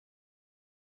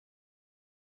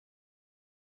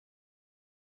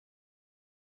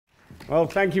Well,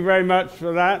 thank you very much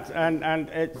for that, and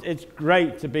it's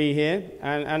great to be here.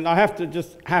 And I have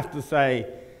to say,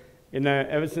 you know,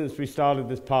 ever since we started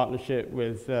this partnership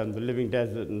with the Living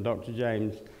Desert and Dr.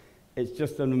 James, it's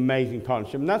just an amazing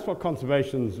partnership, and that's what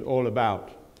conservation's all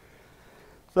about.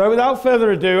 So without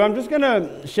further ado, I'm just going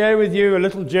to share with you a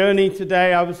little journey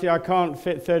today. Obviously, I can't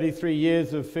fit 33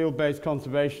 years of field-based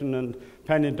conservation and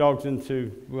painted dogs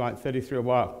into like 33 or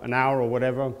what, an hour or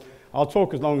whatever. I'll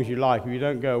talk as long as you like. If you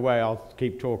don't go away, I'll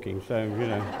keep talking. So, you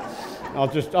know, I'll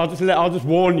just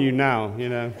warn you now, you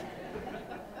know.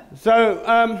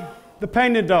 So, the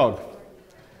painted dog.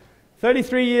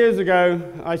 33 years ago,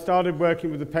 I started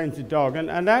working with the painted dog,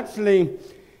 and actually,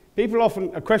 people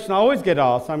often, a question I always get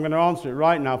asked, I'm going to answer it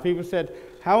right now. People said,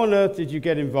 how on earth did you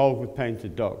get involved with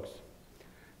painted dogs?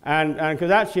 And because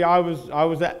actually I was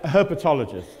a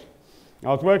herpetologist. I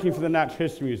was working for the Natural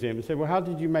History Museum and said, well, how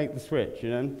did you make the switch,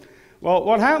 you know? Well,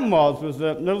 what happened was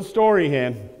a little story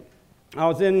here. I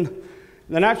was in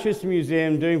the Natural History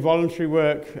Museum doing voluntary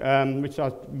work, which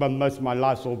most of my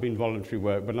life's all been voluntary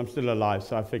work, but I'm still alive,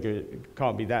 so I figure it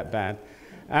can't be that bad.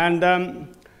 And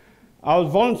I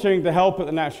was volunteering to help at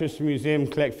the Natural History Museum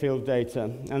collect field data.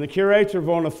 And the curator of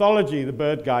ornithology, the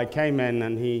bird guy, came in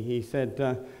and he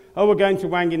said, oh, we're going to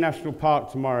Hwange National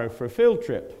Park tomorrow for a field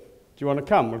trip. Do you want to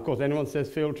come? Well, of course, anyone says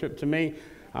field trip to me,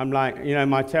 I'm like, you know,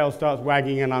 my tail starts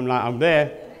wagging and I'm like, I'm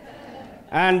there.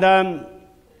 And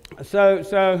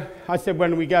so I said,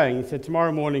 when are we going? He said,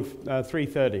 tomorrow morning,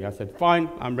 3:30. I said, fine,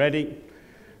 I'm ready.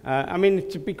 I mean,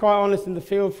 to be quite honest, in the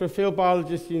field, for a field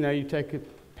biologist, you know, you take a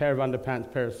pair of underpants,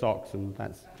 pair of socks, and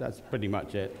that's pretty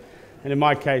much it. And in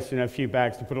my case, you know, a few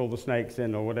bags to put all the snakes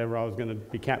in or whatever I was going to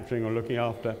be capturing or looking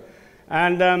after.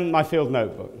 And my field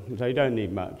notebook, so you don't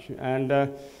need much.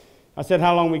 And I said,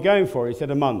 how long are we going for? He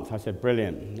said, a month. I said,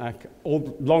 brilliant.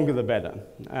 All longer the better.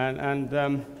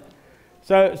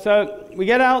 So we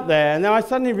get out there, and then I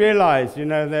suddenly realized, you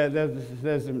know,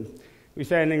 we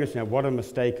say in English, you know, what a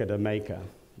mistake at a maker.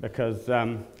 Because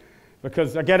I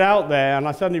get out there, and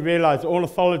I suddenly realize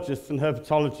ornithologists and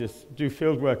herpetologists do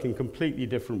field work in completely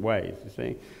different ways, you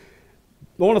see.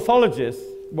 Ornithologists,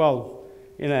 well,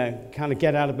 you know, kind of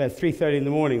get out of bed 3:30 in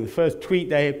the morning. The first tweet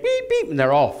they hear, beep, beep, and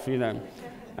they're off, you know.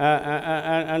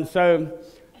 And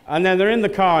then they're in the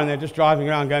car and they're just driving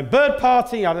around going, bird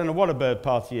party! I don't know what a bird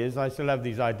party is. I still have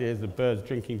these ideas of birds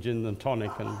drinking gin and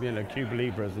tonic and, you know, Cuba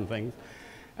Libras and things.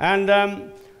 And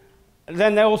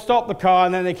then they all stop the car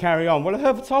and then they carry on. Well, a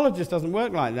herpetologist doesn't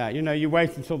work like that. You know, you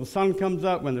wait until the sun comes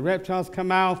up. When the reptiles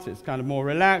come out, it's kind of more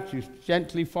relaxed. You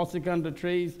gently fossick under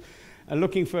trees and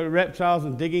looking for reptiles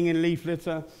and digging in leaf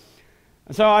litter.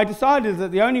 And so I decided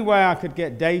that the only way I could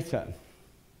get data,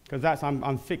 because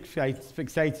I'm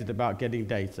fixated about getting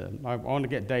data. I want to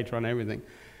get data on everything.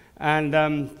 And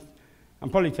I'm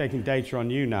probably taking data on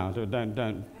you now, so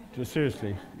don't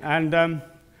seriously. And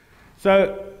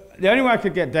so the only way I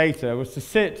could get data was to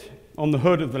sit on the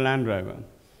hood of the Land Rover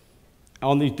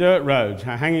on these dirt roads,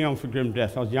 hanging on for grim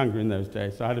death. I was younger in those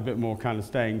days, so I had a bit more kind of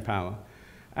staying power.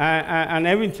 And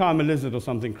every time a lizard or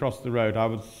something crossed the road, I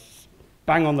would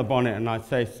bang on the bonnet and I'd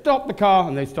say, stop the car,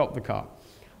 and they'd stop the car.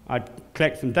 I'd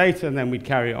collect some data and then we'd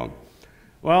carry on.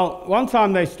 Well, one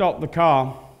time they stopped the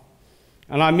car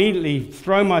and I immediately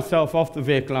throw myself off the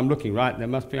vehicle. I'm looking, right, there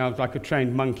must be, I was like a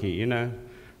trained monkey, you know.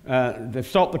 They've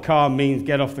stopped the car means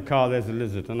get off the car, there's a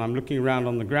lizard. And I'm looking around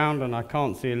on the ground and I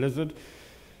can't see a lizard.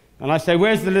 And I say,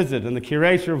 where's the lizard? And the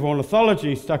curator of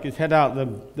ornithology stuck his head out the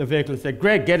vehicle and said,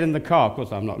 Greg, get in the car. Of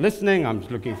course, I'm not listening, I'm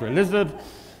just looking for a lizard.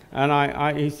 And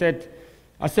I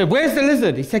said, where's the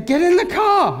lizard? He said, get in the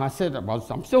car. I said, well,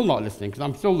 I'm still not listening because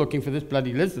I'm still looking for this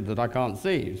bloody lizard that I can't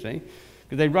see, you see.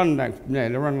 Because they run like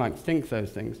stinks, those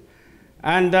things.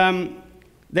 And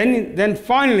then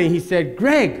finally he said,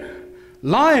 Greg,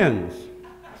 lions.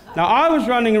 Now I was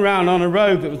running around on a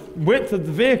road that was width of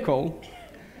the vehicle,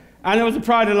 and there was a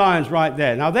pride of lions right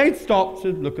there. Now they'd stopped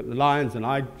to look at the lions, and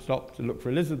I'd stopped to look for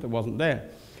a lizard that wasn't there.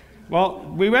 Well,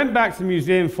 we went back to the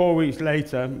museum 4 weeks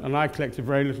later, and I collected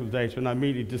very little data, and I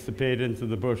immediately disappeared into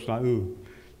the bush, like, ooh,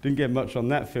 didn't get much on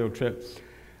that field trip.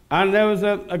 And there was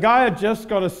a guy had just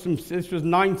got us some, this was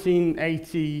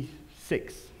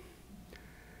 1986,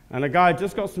 and a guy had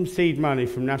just got some seed money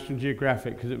from National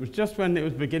Geographic, because it was just when it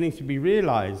was beginning to be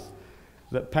realized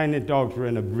that painted dogs were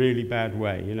in a really bad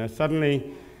way. You know,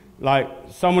 suddenly, like,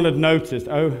 someone had noticed,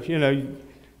 oh, you know,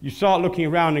 you start looking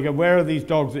around and go, where are these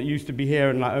dogs that used to be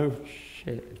here? And like, oh,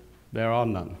 shit, there are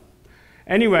none.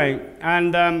 Anyway,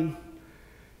 and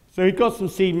so he got some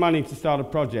seed money to start a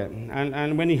project.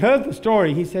 And when he heard the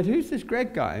story, he said, who's this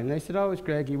Greg guy? And they said, oh, it's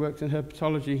Greg, he works in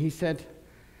herpetology. He said,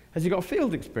 has he got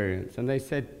field experience? And they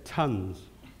said, tons.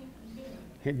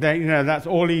 That's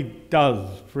all he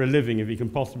does for a living if he can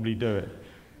possibly do it.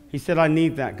 He said, I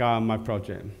need that guy on my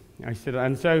project. I said,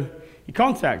 and so he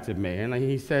contacted me, and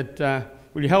he said,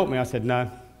 will you help me? I said, no,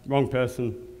 wrong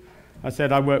person. I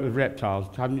said, I work with reptiles.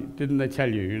 Didn't they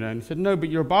tell you? And he said, no, but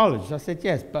you're a biologist. I said,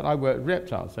 yes, but I work with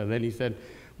reptiles. So then he said,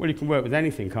 well, you can work with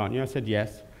anything, can't you? I said,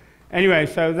 yes. Anyway,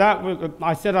 so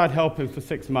I said I'd help him for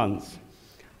 6 months.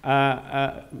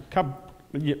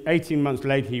 18 months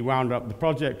later, he wound up the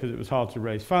project because it was hard to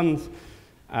raise funds,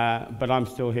 but I'm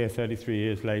still here 33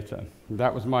 years later.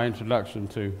 That was my introduction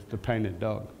to the painted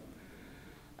dog.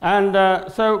 And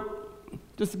so,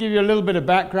 just to give you a little bit of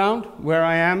background where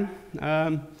I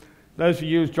am, those of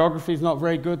you whose geography is not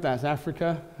very good, that's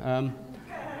Africa.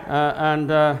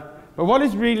 But what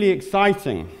is really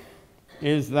exciting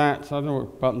is that, I don't know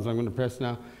what buttons I'm going to press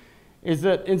now, is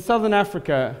that in southern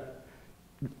Africa,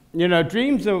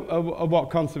 dreams are what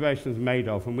conservation is made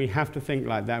of, and we have to think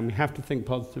like that, and we have to think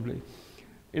positively.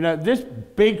 This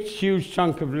big, huge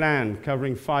chunk of land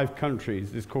covering 5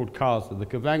 countries is called Kaza, the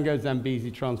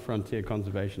Kavango-Zambezi Transfrontier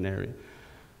Conservation Area.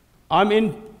 I'm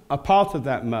in a part of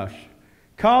that mush.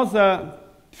 Kaza,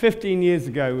 15 years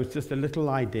ago, was just a little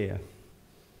idea.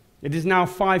 It is now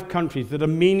 5 countries that are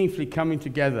meaningfully coming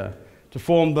together to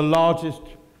form the largest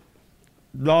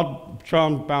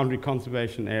boundary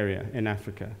conservation area in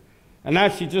Africa. And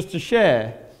actually, just to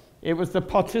share, it was the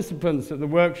participants at the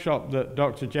workshop that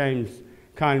Dr. James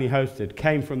kindly hosted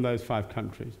came from those 5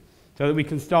 countries, so that we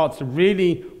can start to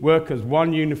really work as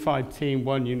one unified team,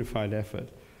 one unified effort.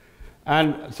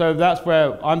 And so that's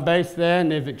where I'm based there,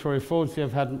 near Victoria Falls. Still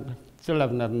haven't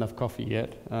had enough coffee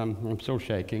yet. I'm still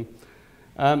shaking.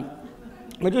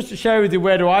 But just to share with you,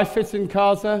 where do I fit in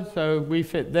Kaza? So we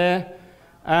fit there.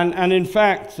 And in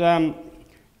fact,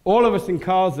 all of us in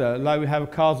Kaza, like we have a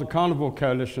Kaza Carnivore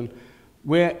Coalition,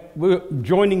 we're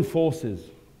joining forces.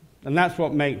 And that's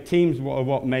what teams are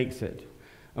what makes it.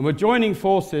 And we're joining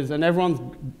forces, and everyone's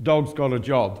dog's got a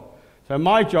job. So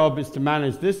my job is to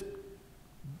manage this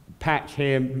patch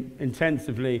here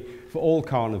intensively for all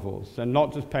carnivores, and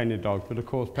not just painted dogs, but of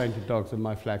course painted dogs are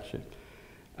my flagship.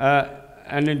 So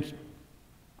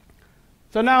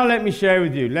now let me share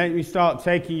with you, let me start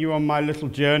taking you on my little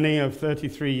journey of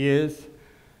 33 years.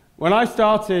 When I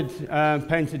started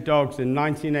painted dogs in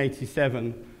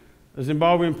 1987, the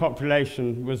Zimbabwean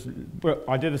population was,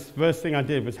 first thing I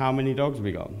did was how many dogs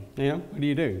we got. What do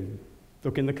you do?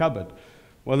 Look in the cupboard.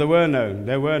 Well, there were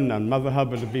none. Mother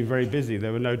Hubbard had been very busy.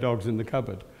 There were no dogs in the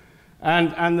cupboard.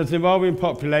 And the Zimbabwean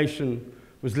population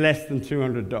was less than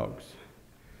 200 dogs.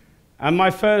 And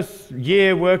my first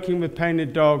year working with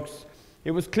painted dogs,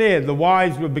 it was clear the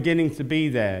whys were beginning to be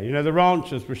there. The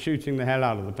ranchers were shooting the hell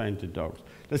out of the painted dogs.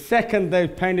 The second those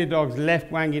painted dogs left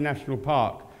Hwange National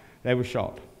Park, they were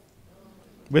shot.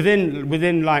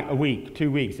 Within like a week, 2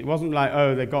 weeks. It wasn't like,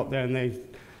 oh, they got there and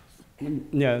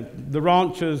the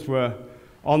ranchers were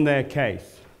on their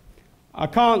case.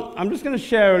 I'm just going to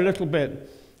share a little bit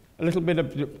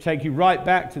take you right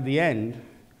back to the end.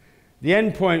 The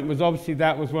end point was obviously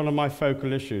that was one of my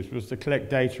focal issues, was to collect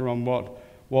data on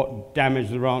what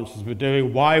damage the ranchers were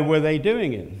doing. Why were they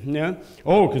doing it?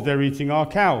 Oh, because they're eating our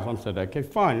cows. I said, okay,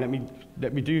 fine,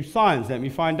 let me do science, let me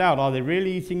find out, are they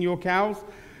really eating your cows?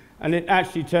 And it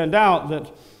actually turned out that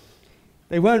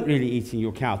they weren't really eating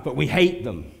your cows, but we hate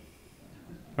them,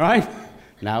 right?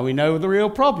 Now we know the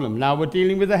real problem. Now we're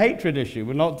dealing with a hatred issue.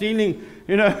 We're not dealing,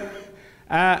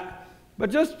 But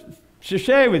just to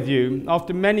share with you,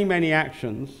 after many, many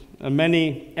actions and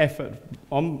many effort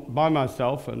by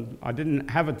myself, and I didn't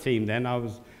have a team then. I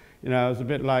was a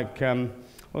bit like,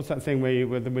 what's that thing where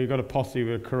you've got a posse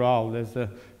with a corral? There's a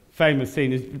famous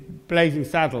scene, it's Blazing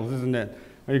Saddles, isn't it?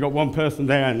 Where you've got one person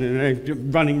there and they're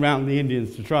running around the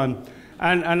Indians to try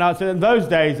and I said, in those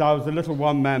days, I was a little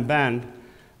one-man band.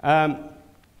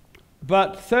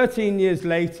 But 13 years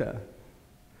later,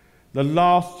 the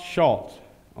last shot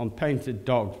on painted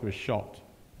dogs was shot.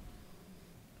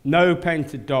 No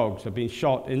painted dogs have been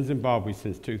shot in Zimbabwe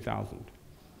since 2000.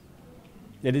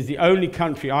 It is the only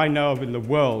country I know of in the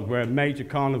world where a major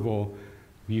carnivore,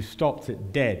 you stopped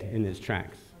it dead in its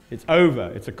tracks. It's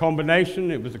over. It's a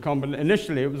combination.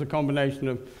 Initially, it was a combination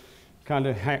of kind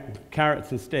of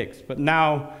carrots and sticks. But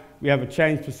now we have a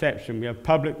changed perception. We have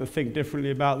public that think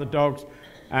differently about the dogs,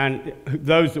 and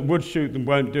those that would shoot them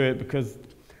won't do it because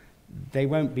they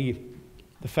won't be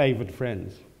the favored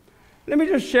friends. Let me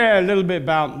just share a little bit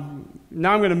about,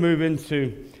 now I'm going to move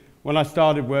into when I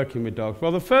started working with dogs.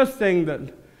 Well, the first thing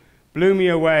that blew me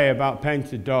away about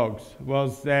painted dogs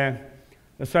was the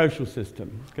social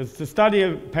system. Because to study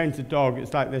a painted dog,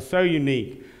 it's like they're so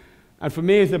unique. And for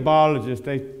me as a biologist,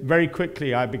 very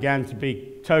quickly I began to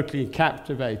be totally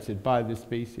captivated by this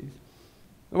species.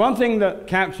 The one thing that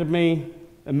captured me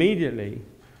immediately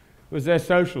was their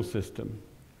social system.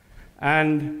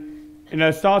 And,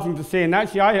 starting to see, and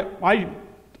actually I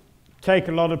take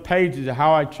a lot of pages of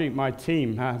how I treat my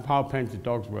team, how painted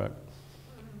dogs work.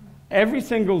 Every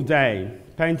single day,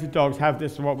 painted dogs have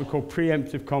this, what we call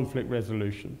preemptive conflict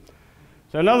resolution.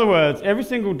 So in other words, every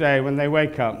single day when they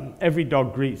wake up, every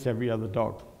dog greets every other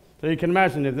dog. So you can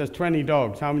imagine if there's 20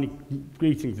 dogs, how many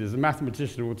greetings is. A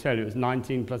mathematician will tell you it's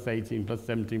 19 plus 18 plus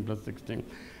 17 plus 16.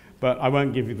 But I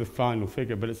won't give you the final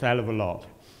figure, but it's a hell of a lot.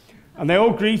 And they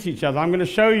all greet each other. I'm going to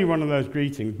show you one of those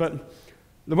greetings. But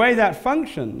the way that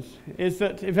functions is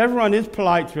that if everyone is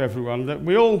polite to everyone, that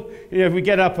we all, if we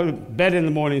get up out of bed in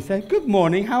the morning and say, good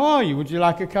morning, how are you? Would you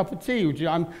like a cup of tea?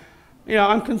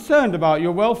 I'm concerned about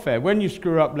your welfare. When you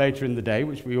screw up later in the day,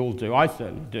 which we all do, I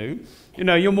certainly do,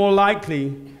 you're more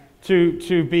likely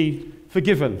to be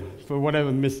forgiven for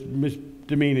whatever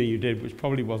misdemeanor you did, which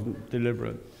probably wasn't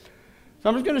deliberate. So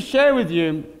I'm just going to share with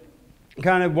you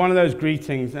kind of one of those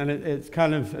greetings, and it's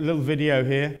kind of a little video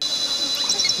here.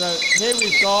 So here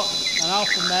we've got an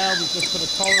alpha male. We've just put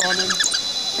a collar on him,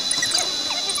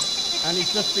 and he's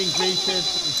just been greeted.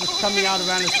 He's just coming out of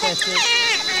anesthetic.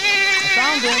 I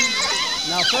found him.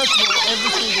 Now, first of all, every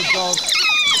single dog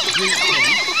greets him.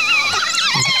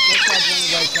 Looks like when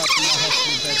they wake up in a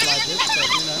hospital bed like this, but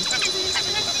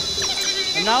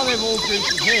And now they've all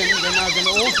greeted him, they're now going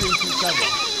to all greet each other.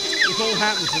 It all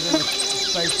happens within a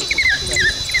space of 60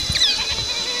 seconds.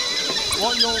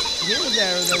 What you'll hear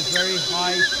there are those very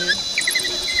high-pitched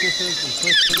titters and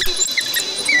twisters.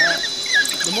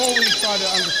 The more we try to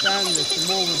understand this,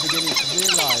 the more we're beginning to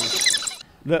realize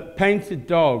that painted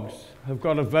dogs have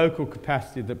got a vocal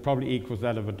capacity that probably equals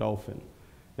that of a dolphin.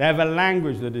 They have a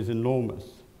language that is enormous.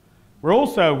 We're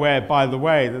also aware, by the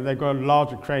way, that they've got a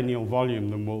larger cranial volume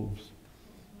than wolves.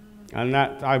 And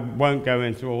that, I won't go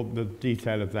into all the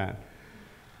detail of that.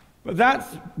 But that's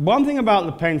one thing about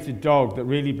the painted dog that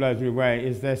really blows me away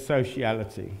is their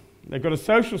sociality. They've got a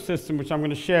social system, which I'm going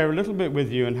to share a little bit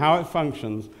with you, and how it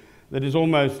functions, that is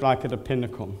almost like at a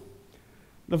pinnacle.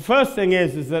 The first thing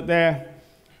is that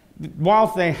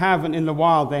whilst they haven't in the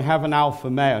wild, they have an alpha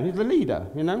male. He's the leader,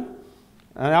 An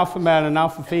alpha male and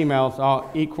alpha females are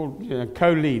equal,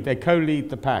 co-lead. They co-lead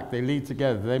the pack. They lead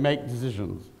together. They make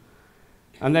decisions.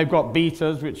 And they've got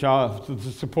betas, which are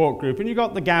the support group. And you've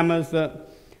got the gammas that,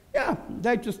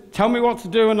 they just tell me what to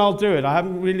do and I'll do it.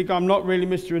 I'm not really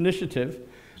Mr. Initiative.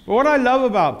 But what I love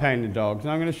about painted dogs,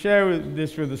 and I'm going to share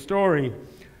this with a story,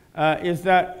 is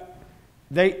that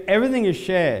everything is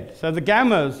shared. So the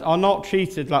gammas are not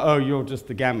treated like, oh, you're just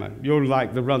the gamma. You're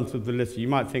like the runt of the litter. You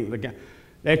might think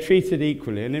they're treated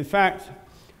equally. And in fact,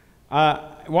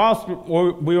 whilst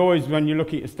we always, when you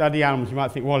look at study animals, you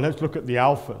might think, well, let's look at the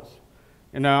alphas.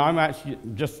 I'm actually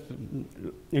just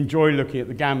enjoy looking at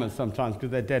the gammas sometimes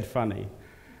because they're dead funny.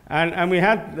 And we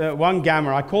had one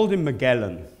gamma, I called him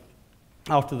Magellan,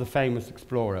 after the famous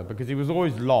explorer, because he was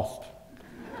always lost.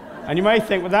 And you may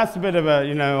think, well, that's a bit of a,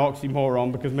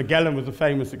 oxymoron, because Magellan was a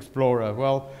famous explorer.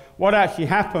 Well, what actually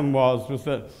happened was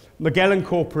that Magellan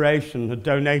Corporation had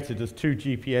donated us 2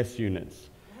 GPS units,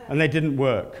 and they didn't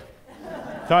work.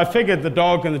 So I figured the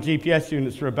dog and the GPS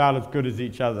units were about as good as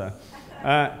each other.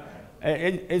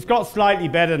 It's got slightly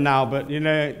better now, but,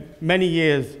 many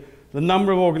years, the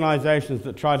number of organizations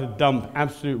that try to dump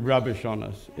absolute rubbish on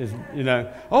us is,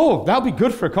 oh, that'll be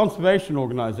good for a conservation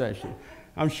organization.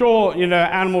 I'm sure,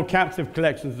 animal captive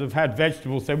collections have had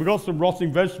vegetables say, we've got some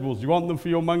rotting vegetables, you want them for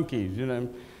your monkeys,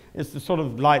 It's the sort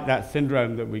of like that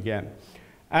syndrome that we get.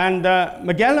 And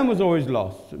Magellan was always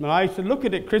lost. And I used to look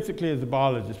at it critically as a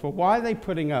biologist, well, why are they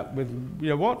putting up with,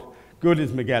 what good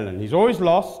is Magellan? He's always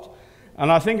lost. And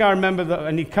I think I remember that,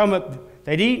 and he'd come up,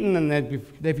 they'd eaten, and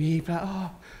they'd be like,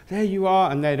 oh, there you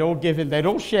are, and they'd all give him, they'd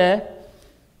all share,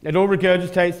 they'd all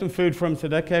regurgitate some food for him,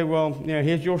 said, okay, well,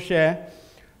 here's your share,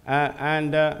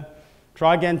 and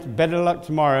try again, better luck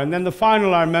tomorrow. And then the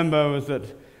final I remember was that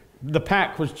the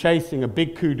pack was chasing a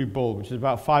big kudu bull, which is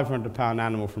about a 500-pound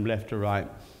animal from left to right.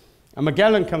 And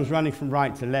Magellan comes running from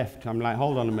right to left. I'm like,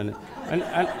 hold on a minute.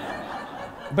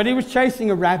 But he was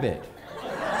chasing a rabbit.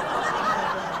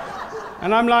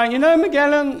 And I'm like,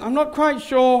 Magellan, I'm not quite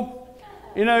sure,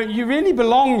 you really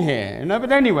belong here,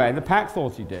 But anyway, the pack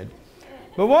thought he did.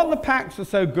 But what the packs are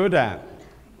so good at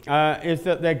is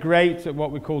that they're great at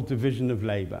what we call division of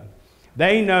labor.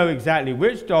 They know exactly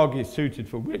which dog is suited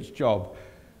for which job.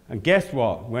 And guess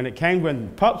what? When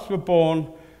pups were born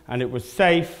and it was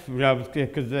safe,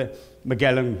 because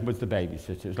Magellan was the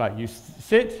babysitter. It was like, you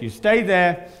sit, you stay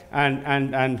there,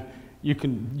 and you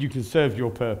can serve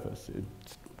your purpose,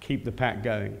 keep the pack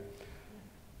going.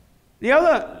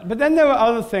 But then there were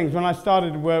other things when I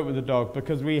started to work with the dog,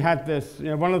 because we had this,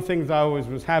 one of the things I always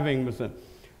was having was that,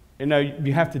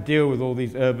 you have to deal with all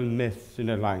these urban myths,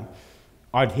 like,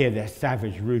 I'd hear they're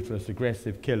savage, ruthless,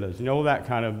 aggressive killers, all that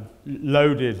kind of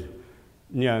loaded,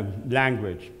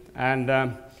 language.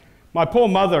 And my poor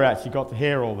mother actually got to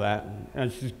hear all that,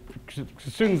 and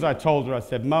as soon as I told her, I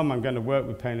said, Mum, I'm going to work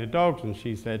with painted dogs, and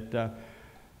she said,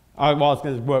 I was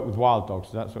going to work with wild dogs,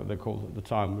 so that's what they're called at the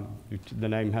time. The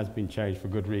name has been changed for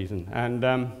good reason.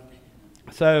 And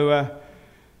so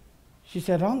she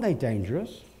said, aren't they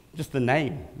dangerous? Just the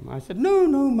name. I said, no,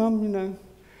 Mum,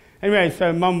 Anyway,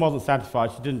 so Mum wasn't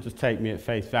satisfied. She didn't just take me at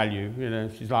face value.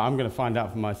 She's like, I'm going to find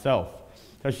out for myself.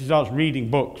 So she starts reading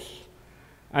books.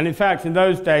 And in fact, in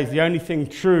those days, the only thing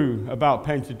true about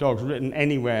painted dogs written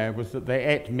anywhere was that they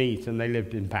ate meat and they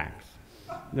lived in packs.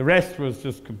 The rest was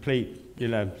just complete,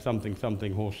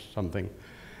 something, horse something.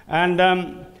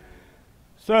 And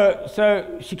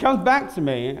so she comes back to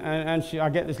me, and I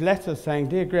get this letter saying,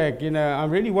 Dear Greg,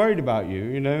 I'm really worried about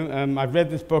you. I've read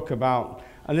this book about,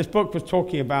 and this book was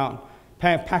talking about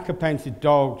pack of painted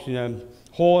dogs,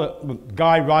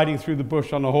 guy riding through the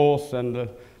bush on a horse, and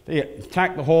they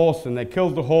attacked the horse, and they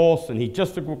killed the horse, and he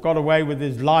just got away with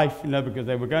his life, because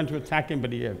they were going to attack him,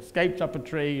 but he escaped up a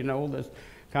tree, all this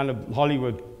kind of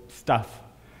Hollywood stuff.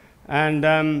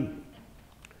 And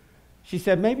she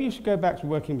said, maybe you should go back to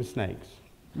working with snakes.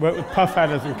 Work with puff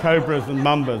adders and cobras and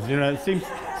mumbas. It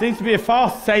seems to be a far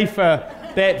safer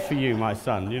bet for you, my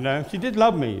son. She did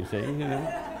love me, you see.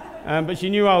 But she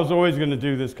knew I was always going to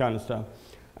do this kind of stuff.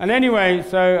 And anyway,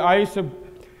 so I used to,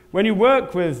 when you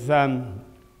work with a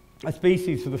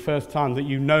species for the first time that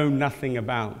you know nothing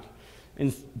about,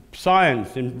 in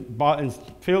science, in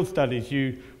field studies,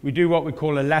 we do what we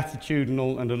call a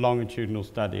latitudinal and a longitudinal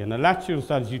study. And a latitudinal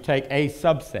study is you take a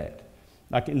subset,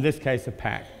 like in this case a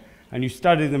pack, and you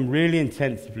study them really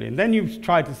intensively. And then you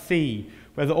try to see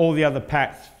whether all the other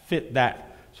packs fit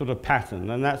that sort of pattern.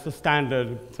 And that's a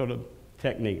standard sort of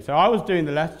technique. So I was doing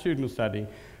the latitudinal study. It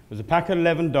was a pack of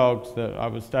 11 dogs that I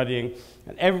was studying.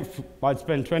 And I'd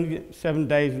spend 27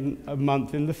 days a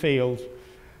month in the field.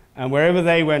 And wherever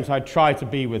they went, I tried to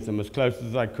be with them as close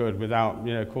as I could without,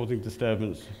 causing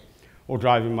disturbance or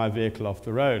driving my vehicle off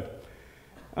the road.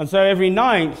 And so every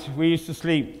night, we used to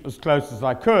sleep as close as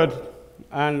I could,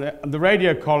 and the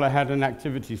radio collar had an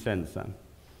activity sensor.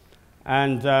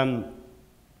 And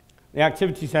the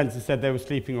activity sensor said they were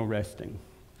sleeping or resting.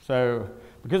 So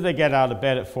because they get out of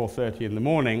bed at 4:30 in the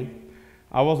morning,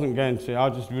 I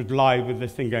just would lie with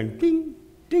this thing going ding,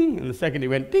 ding, and the second it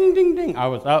went ding, ding, ding, I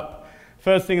was up.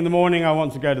 First thing in the morning, I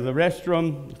want to go to the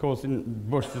restroom. Of course, in the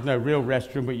bush, there's no real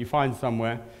restroom, but you find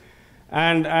somewhere.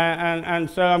 And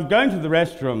so I'm going to the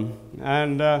restroom,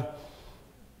 and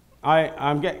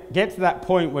I get to that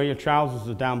point where your trousers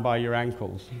are down by your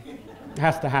ankles. It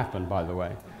has to happen, by the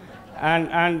way.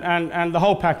 And the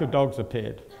whole pack of dogs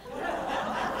appeared.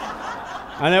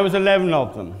 And there was 11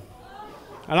 of them.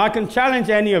 And I can challenge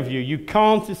any of you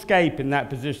can't escape in that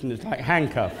position. It's like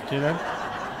handcuffed,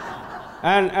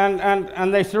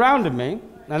 And they surrounded me,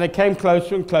 and they came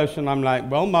closer and closer, and I'm like,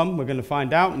 well, Mum, we're going to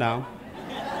find out now.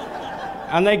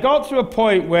 And they got to a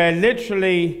point where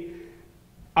literally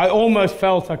I almost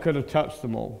felt I could have touched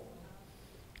them all.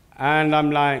 And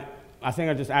I'm like, I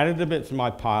think I just added a bit to my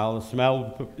pile. The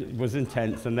smell was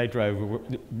intense, and I drove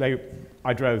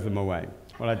them away.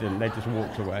 Well, I didn't. They just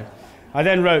walked away. I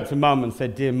then wrote to Mum and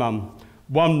said, Dear Mum,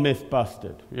 one myth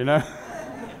busted,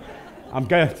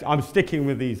 I'm sticking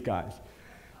with these guys.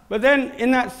 But then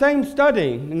in that same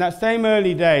study, in that same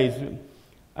early days,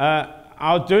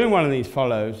 I was doing one of these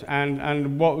follows, and I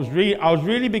was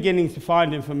really beginning to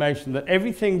find information that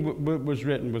everything was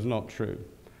written was not true.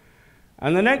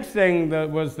 And the next thing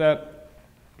was that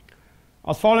I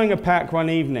was following a pack one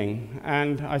evening,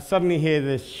 and I suddenly hear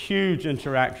this huge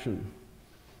interaction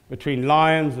between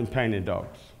lions and painted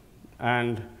dogs.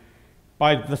 And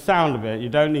by the sound of it, you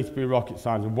don't need to be rocket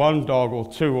scientist. One dog or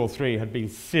two or three had been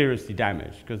seriously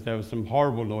damaged because there were some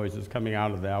horrible noises coming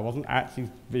out of there. I wasn't actually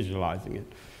visualizing it.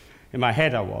 In my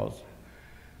head, I was.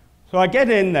 So I get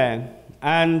in there,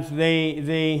 and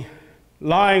the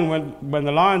lying, when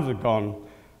the lions are gone,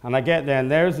 and I get there,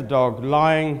 and there is a dog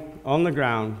lying on the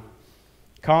ground,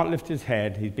 can't lift his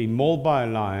head. He's been mauled by a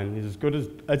lion. He's as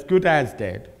good as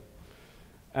dead.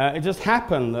 It just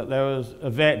happened that there was a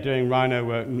vet doing rhino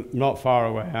work not far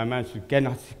away. I managed to get,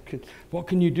 I said, what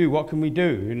can you do? What can we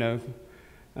do?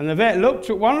 And the vet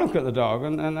took one look at the dog,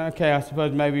 and okay, I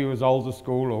suppose maybe he was older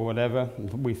school or whatever.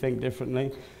 We think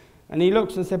differently. And he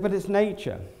looks and said, but it's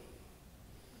nature.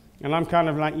 And I'm kind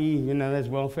of like, you know, there's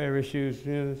welfare issues,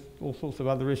 you know, there's all sorts of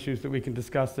other issues that we can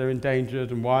discuss. They're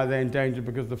endangered, and why are they endangered?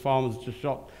 Because the farmers just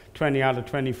shot 20 out of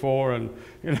 24, and,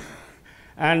 you know.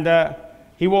 And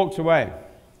he walked away,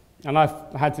 and I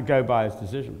had to go by his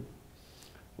decision.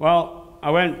 Well, I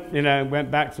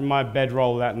went back to my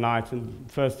bedroll that night,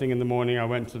 and first thing in the morning I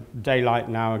went to Daylight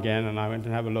Now again, and I went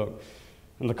and have a look.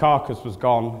 And the carcass was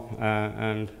gone,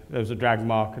 and there was a drag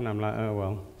mark, and I'm like, oh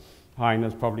well.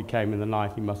 Hyenas probably came in the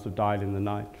night, he must have died in the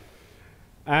night.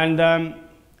 And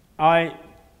I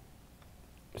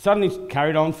suddenly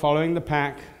carried on following the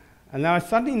pack, and then I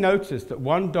suddenly noticed that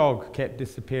one dog kept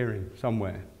disappearing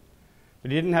somewhere, but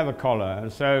he didn't have a collar,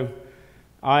 and so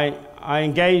I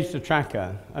engaged a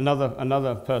tracker,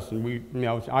 another person.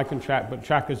 I can track, but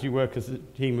trackers, you work as a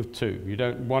team of two. You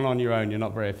don't, one on your own, you're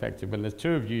not very effective. When there's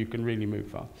two of you, you can really move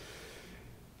fast.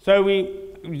 So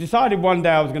we decided one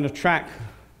day I was going to track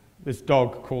this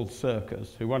dog called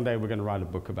Circus, who one day we're going to write a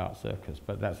book about Circus,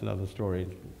 but that's another story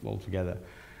altogether.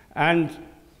 And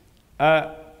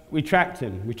we tracked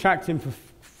him. We tracked him for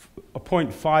a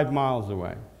point 5 miles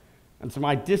away. And to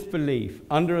my disbelief,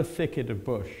 under a thicket of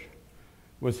bush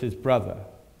was his brother.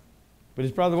 But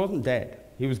his brother wasn't dead.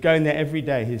 He was going there every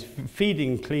day. He's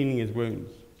feeding and cleaning his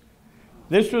wounds.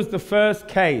 This was the first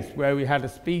case where we had a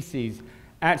species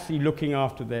actually looking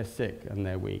after their sick and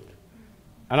their weak.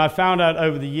 And I found out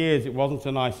over the years it wasn't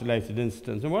an isolated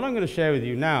instance. And what I'm going to share with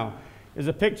you now is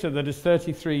a picture that is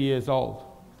 33 years old.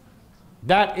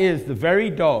 That is the very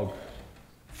dog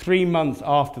 3 months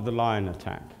after the lion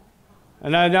attack.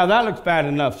 And now that looks bad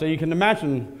enough, so you can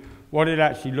imagine what it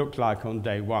actually looked like on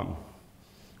day one.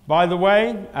 By the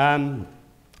way,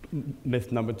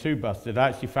 myth number 2 busted. I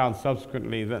actually found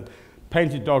subsequently that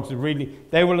painted dogs are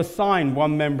they will assign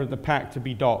one member of the pack to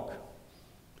be Doc.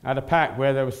 I had a pack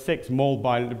where there were 6 mauled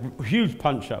by a huge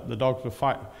punch-up. The dogs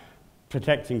were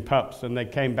protecting pups, and they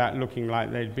came back looking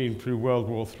like they'd been through World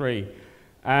War III.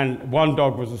 And one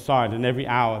dog was assigned, and every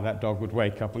hour that dog would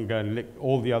wake up and go and lick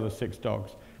all the other 6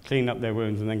 dogs, clean up their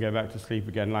wounds, and then go back to sleep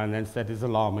again, and then set his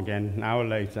alarm again an hour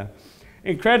later.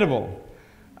 Incredible.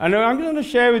 And I'm going to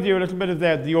share with you a little bit of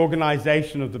the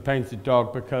organization of the painted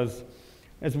dog, because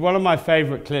it's one of my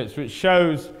favorite clips, which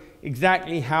shows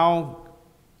exactly how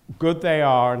good they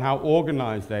are and how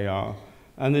organized they are,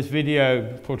 and this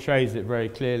video portrays it very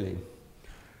clearly.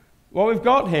 What we've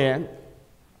got here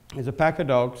is a pack of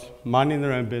dogs minding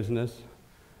their own business.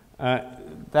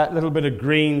 That little bit of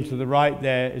green to the right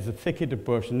there is a thicket of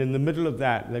bush, and in the middle of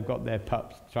that they've got their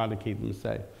pups trying to keep them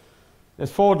safe. There's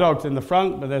 4 dogs in the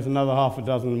front, but there's another half a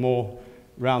dozen more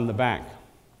round the back.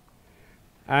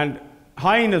 And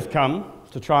hyenas come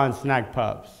to try and snag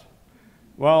pups.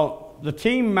 Well, the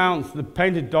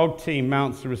painted dog team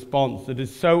mounts a response that is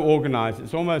so organized.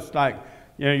 It's almost like,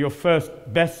 you know, your first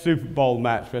best Super Bowl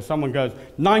match where someone goes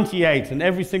 98 and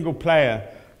every single player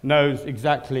knows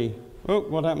exactly, oh,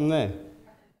 what happened there?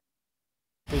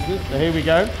 So here we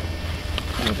go.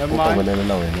 Never mind.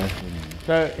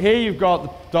 So here you've got the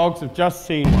dogs have just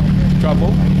seen trouble.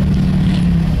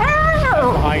 That's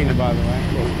the hyena, by the way.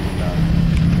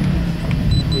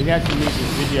 We can actually make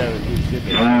this video at the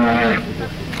exhibit.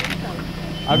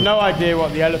 I have no idea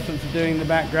what the elephants are doing in the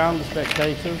background, the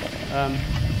spectators.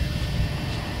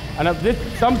 And at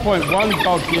some point, one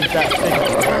dog gives that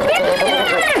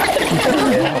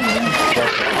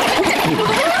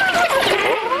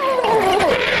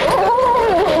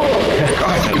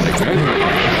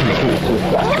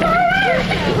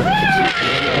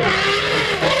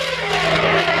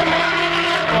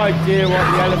No idea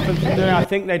what the elephants are doing. I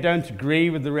think they don't agree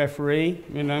with the referee,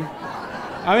 you know.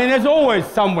 I mean, there's always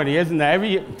somebody, isn't there?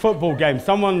 Every football game,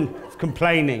 someone's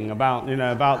complaining about, you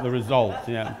know, about the results.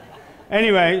 Yeah.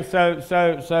 Anyway, so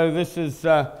this is,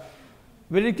 but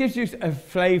it gives you a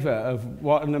flavour of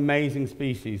what an amazing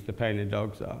species the painted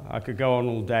dogs are. I could go on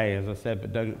all day, as I said,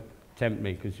 but don't tempt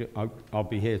me, because I'll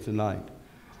be here tonight.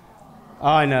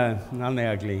 I know, aren't they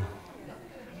ugly?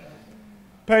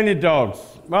 Painted dogs.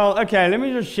 Well, okay, let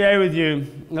me just share with you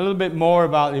a little bit more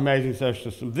about the amazing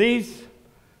social system. These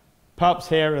pups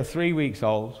here are 3 weeks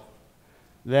old.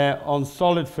 They're on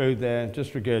solid food, they're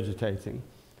just regurgitating.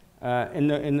 In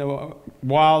the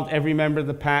wild, every member of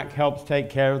the pack helps take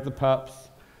care of the pups.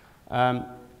 But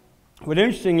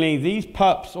interestingly, these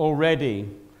pups already,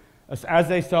 as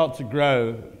they start to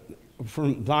grow,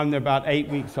 from the time they're about 8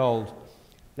 weeks old,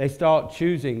 they start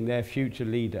choosing their future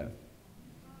leader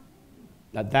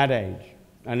at that age.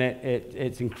 And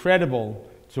it's incredible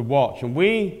to watch. And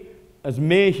we, as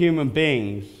mere human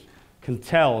beings, can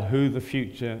tell who the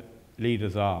future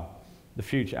leaders are, the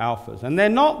future alphas. And they're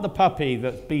not the puppy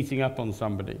that's beating up on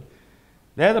somebody.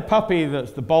 They're the puppy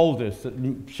that's the boldest, that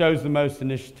shows the most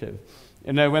initiative.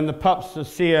 You know, when the pups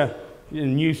see a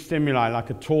new stimuli, like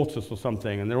a tortoise or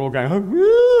something, and they're all going,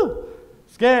 oh,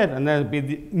 scared, and there'll be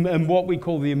and what we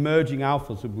call the emerging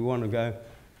alphas, that we want to go,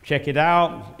 check it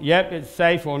out, yep, it's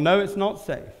safe, or no, it's not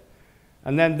safe.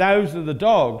 And then those are the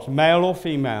dogs, male or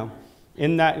female,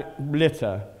 in that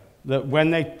litter, that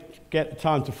when they get the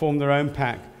time to form their own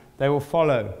pack, they will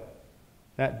follow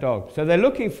that dog. So they're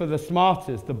looking for the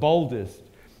smartest, the boldest.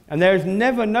 And there is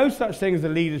never, no such thing as a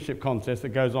leadership contest that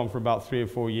goes on for about 3 or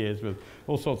 4 years with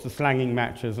all sorts of slanging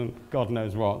matches and God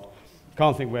knows what.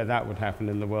 Can't think where that would happen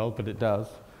in the world, but it does.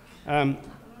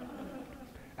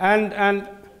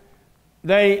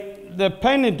 The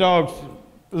painted dogs,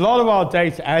 a lot of our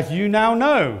data, as you now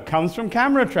know, comes from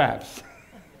camera traps.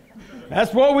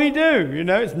 That's what we do, you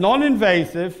know, it's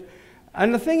non-invasive.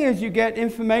 And the thing is, you get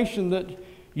information that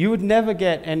you would never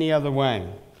get any other way.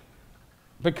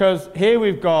 Because here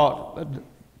we've got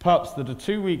pups that are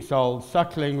 2 weeks old,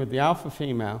 suckling with the alpha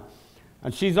female,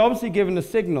 and she's obviously given a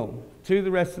signal to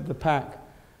the rest of the pack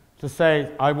to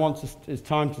say, it's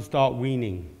time to start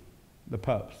weaning the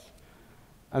pups.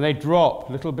 And they drop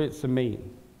little bits of meat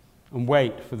and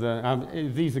wait for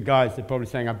the, these are guys, they're probably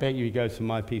saying, I bet you he goes for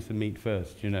my piece of meat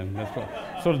first, you know. That's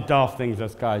what sort of daft things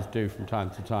us guys do from time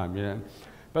to time, you know.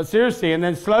 But seriously, and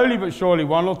then slowly but surely,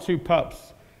 1 or 2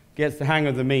 pups gets the hang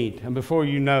of the meat, and before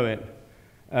you know it,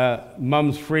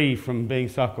 mum's free from being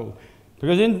suckled.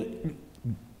 Because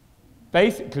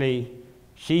basically,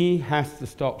 she has to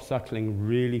stop suckling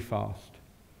really fast.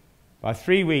 By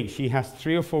 3 weeks,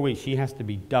 3 or 4 weeks, she has to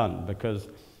be done, because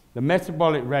the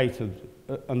metabolic rate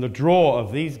and the draw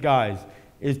of these guys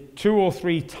is 2 or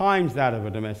 3 times that of a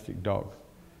domestic dog.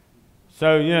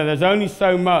 So, you know, there's only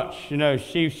so much, you know,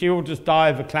 she will just die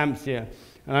of eclampsia.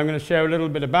 And I'm going to share a little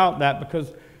bit about that,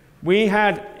 because we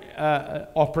had an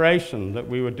operation that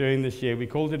we were doing this year. We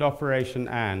called it Operation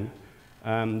Anne.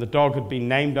 The dog had been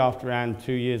named after Anne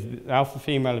 2 years, the alpha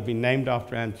female had been named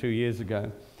after Anne 2 years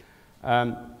ago.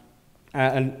 A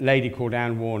lady called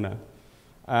Anne Warner.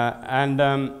 And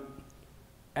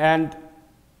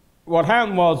what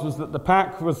happened was that the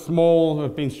pack was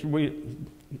small.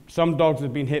 Some dogs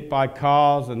had been hit by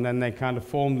cars, and then they kind of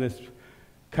formed this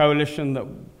coalition that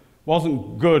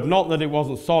wasn't good. Not that it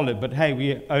wasn't solid, but hey,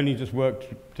 we only just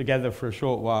worked together for a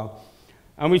short while.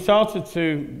 And we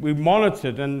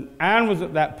monitored, and Anne was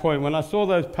at that point, when I saw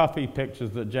those puppy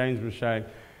pictures that James was showing,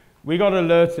 we got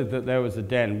alerted that there was a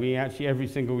den. We actually, every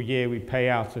single year, we pay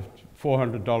out a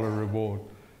 $400 reward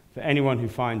for anyone who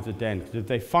finds a den, because if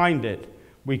they find it,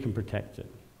 we can protect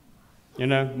it. You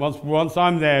know, once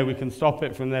I'm there, we can stop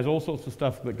it from, there's all sorts of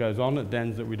stuff that goes on at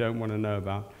dens that we don't want to know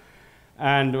about.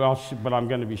 But I'm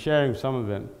going to be sharing some of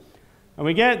it. And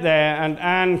we get there, and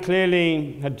Anne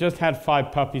clearly had just had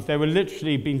 5 puppies. They were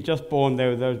literally been just born. They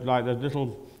were those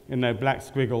little, you know, black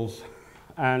squiggles.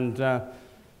 And,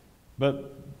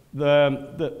 but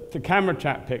the camera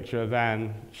trap picture of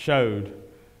Anne showed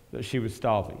that she was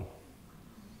starving.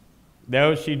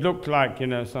 She looked like, you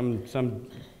know, some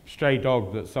stray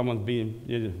dog that someone's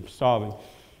been starving.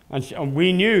 And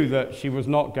we knew that she was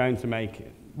not going to make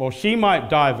it. Well, she might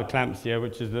die of eclampsia,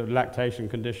 which is a lactation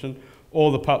condition,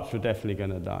 or the pups were definitely going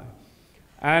to die.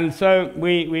 And so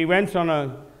we went on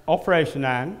an Operation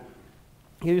Anne,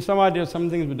 give you some idea of some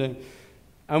things we're doing.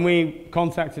 And we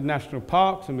contacted national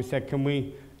parks, and we said, can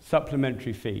we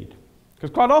supplementary feed? Because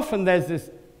quite often there's this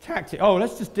tactic, oh,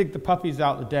 let's just dig the puppies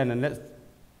out the den and let's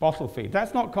bottle feed.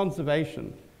 That's not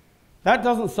conservation. That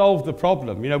doesn't solve the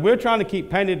problem. You know, we're trying to keep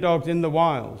painted dogs in the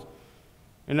wild.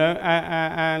 You know,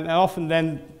 and often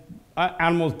then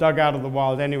animals dug out of the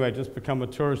wild anyway just become a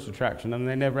tourist attraction, and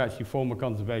they never actually form a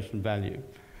conservation value.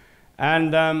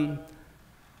 And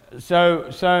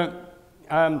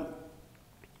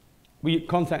we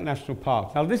contact national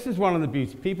parks. Now, this is one of the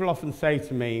beauties. People often say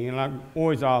to me, and I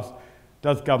always ask,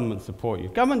 does government support you?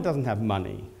 Government doesn't have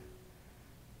money.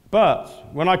 But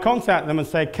when I contact them and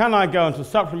say, can I go into a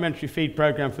supplementary feed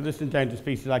program for this endangered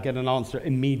species, I get an answer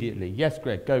immediately. Yes,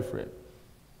 Greg, go for it.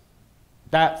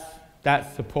 That's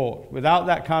support. Without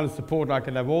that kind of support, I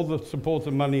could have all the support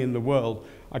and money in the world.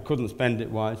 I couldn't spend it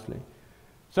wisely.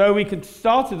 So we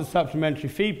started a supplementary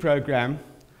feed program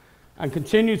and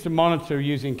continued to monitor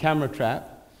using camera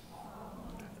trap.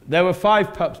 There were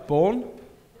 5 pups born,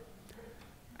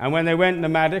 and when they went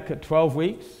nomadic at 12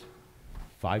 weeks,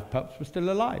 5 pups were still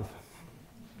alive.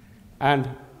 And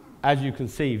as you can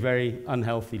see, very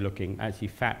unhealthy looking, actually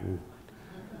fattened.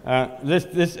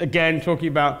 This again, talking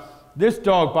about this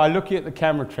dog, by looking at the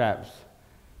camera traps,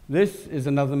 this is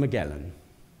another Magellan,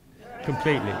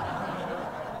 completely.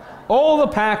 All the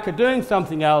pack are doing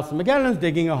something else, and Magellan's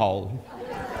digging a hole.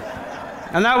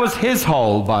 And that was his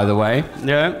hole, by the way.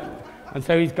 Yeah. And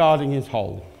so he's guarding his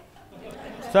hole.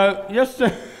 So just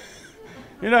to,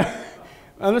 you know,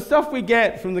 and the stuff we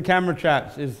get from the camera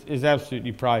traps is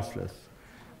absolutely priceless.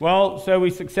 Well, so we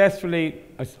successfully,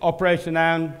 Operation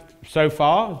Anne so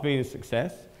far has been a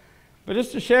success. But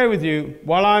just to share with you,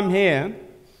 while I'm here,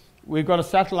 we've got a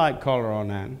satellite collar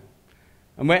on Anne.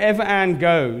 And wherever Anne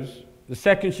goes, the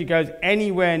second she goes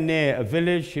anywhere near a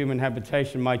village, human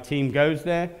habitation, my team goes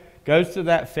there, goes to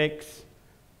that fix,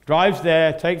 drives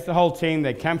there, takes the whole team,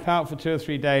 they camp out for 2 or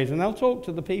 3 days, and they'll talk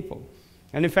to the people.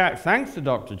 And in fact, thanks to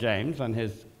Dr. James and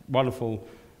his wonderful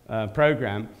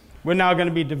program, we're now going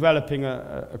to be developing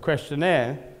a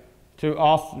questionnaire to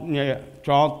ask,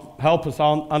 to help us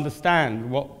understand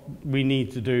what we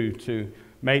need to do to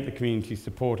make the community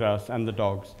support us and the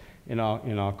dogs in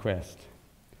our quest.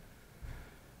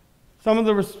 Some of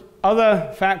the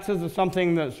other factors are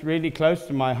something that's really close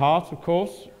to my heart, of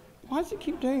course. Why does it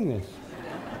keep doing this?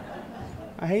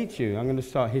 I hate you. I'm going to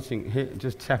start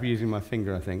just tap using my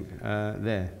finger, I think.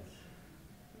 There.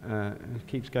 It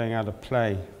keeps going out of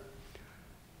play.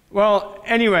 Well,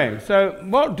 anyway, so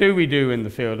what do we do in the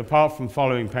field apart from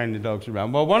following painted dogs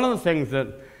around? Well, one of the things that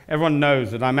everyone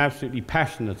knows that I'm absolutely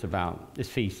passionate about is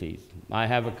feces. I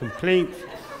have a complete,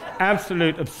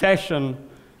 absolute obsession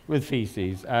with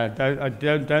feces.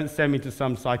 Don't send me to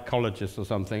some psychologist or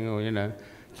something, or, you know,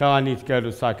 tell I need to go to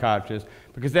a psychiatrist,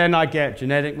 because then I get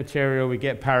genetic material, we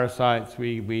get parasites,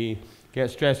 we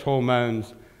get stress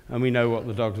hormones, and we know what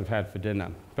the dogs have had for dinner.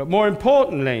 But more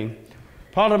importantly,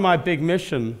 part of my big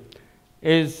mission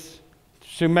is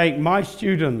to make my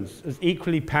students as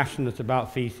equally passionate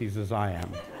about feces as I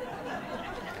am.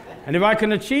 And if I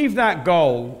can achieve that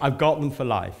goal, I've got them for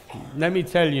life. Let me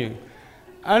tell you.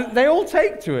 And they all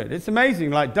take to it. It's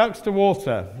amazing, like ducks to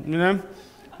water, you know.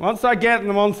 Once I get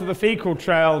them onto the fecal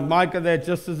trail, they're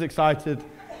just as excited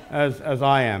as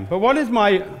I am. But what is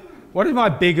my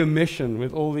bigger mission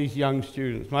with all these young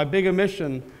students? My bigger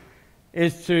mission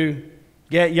is to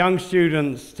get young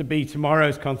students to be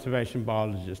tomorrow's conservation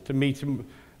biologists, to meet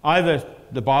either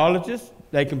the biologist,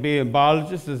 they can be a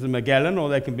biologist as a Magellan, or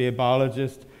they can be a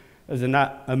biologist as an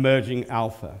emerging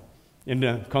alpha in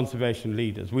the conservation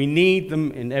leaders. We need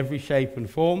them in every shape and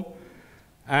form,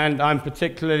 and I'm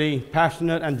particularly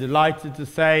passionate and delighted to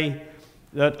say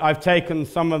that I've taken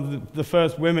some of the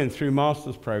first women through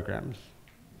master's programs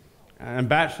and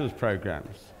bachelor's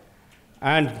programs.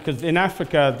 And because in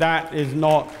Africa, that is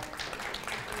not,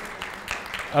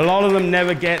 a lot of them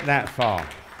never get that far,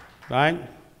 right?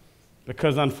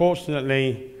 Because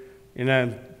unfortunately, you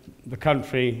know, the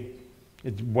country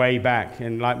is way back.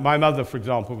 And like my mother, for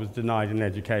example, was denied an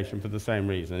education for the same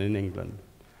reason in England.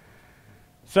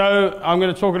 So I'm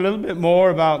going to talk a little bit more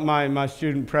about my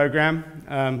student program.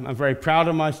 I'm very proud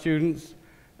of my students.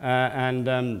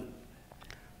 Other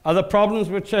problems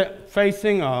which we're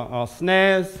facing are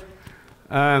snares.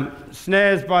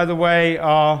 Snares, by the way,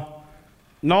 are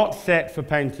not set for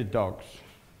painted dogs.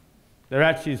 They're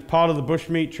actually part of the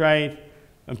bushmeat trade,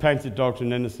 and painted dogs are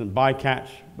an innocent bycatch.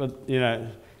 But, you know,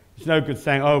 it's no good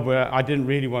saying, oh, but I didn't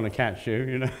really want to catch you,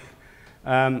 you know.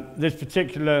 This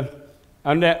particular,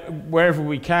 and wherever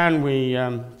we can, we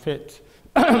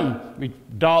we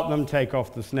dart them, take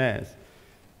off the snares.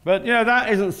 But, you know, that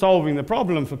isn't solving the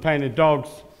problem for painted dogs.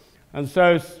 And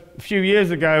so a few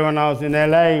years ago when I was in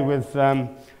LA with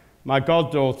my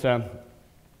goddaughter,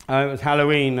 it was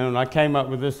Halloween, and I came up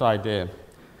with this idea,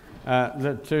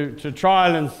 that to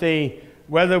trial and see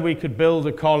whether we could build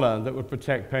a collar that would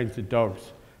protect painted dogs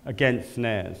against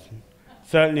snares,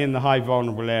 certainly in the high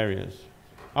vulnerable areas.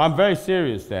 I'm very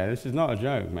serious there. This is not a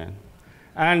joke, man.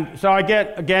 And so I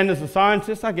get, again, as a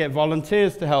scientist, I get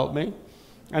volunteers to help me.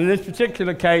 And in this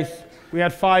particular case, we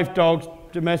had 5 dogs,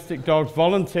 domestic dogs,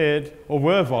 volunteered, or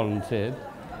were volunteered,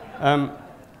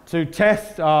 to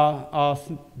test our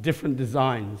different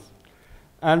designs.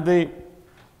 And the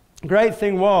great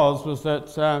thing was that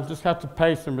just had to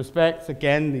pay some respects.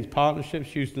 Again, these partnerships,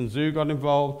 Houston Zoo got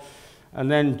involved. And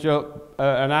then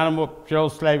Joel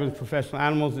Slavens Professional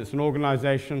Animals, it's an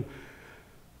organization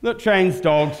that trains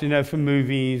dogs, you know, for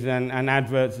movies and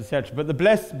adverts, etc. But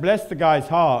bless the guy's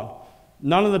heart,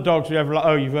 none of the dogs were ever like,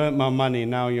 oh, you've earned my money,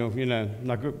 now you're, you know,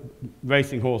 like a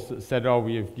racing horse that said, oh,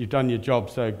 you've done your job,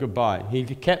 so goodbye. He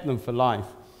kept them for life.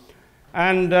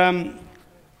 And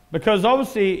because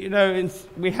obviously, you know,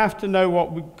 we have to know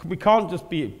what, we can't just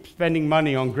be spending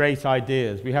money on great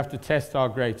ideas. We have to test our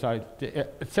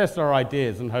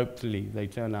ideas, and hopefully they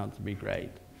turn out to be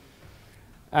great.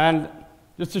 And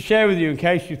just to share with you, in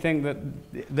case you think that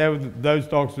those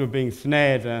dogs were being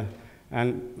snared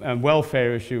and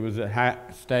welfare issue was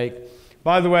at stake,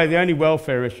 By the way, the only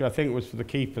welfare issue I think was for the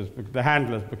keepers, the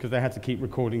handlers, because they had to keep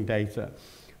recording data.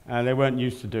 And they weren't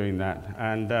used to doing that.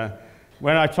 And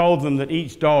when I told them that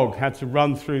each dog had to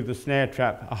run through the snare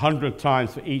trap 100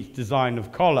 times for each design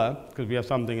of collar, because we have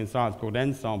something in science called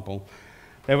end sample,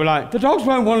 they were like, the dogs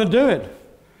won't want to do it.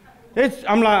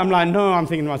 I'm like, no, I'm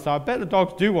thinking to myself, I bet the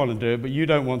dogs do want to do it, but you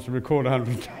don't want to record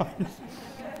 100 times.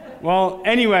 Well,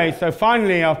 anyway, so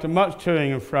finally, after much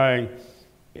toing and froing,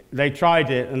 they tried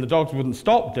it, and the dogs wouldn't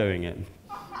stop doing it.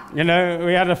 You know,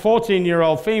 we had a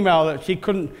 14-year-old female that she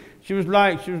couldn't. She was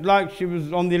like she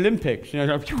was on the Olympics. You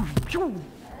know,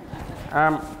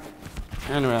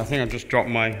 anyway, I think I just dropped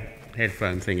my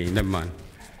headphone thingy. Never mind.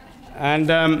 And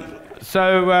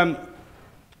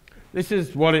this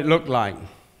is what it looked like.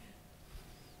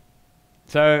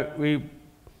 So we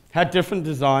had different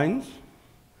designs,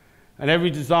 and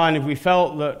every design, if we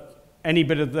felt that any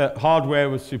bit of the hardware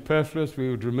was superfluous,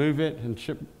 we would remove it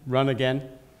and run again.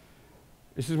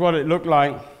 This is what it looked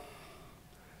like.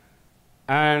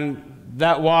 And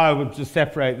that wire would just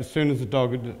separate as soon as the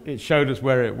dog, it showed us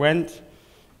where it went.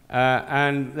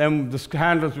 And then the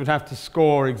handlers would have to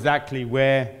score exactly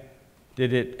where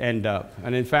did it end up.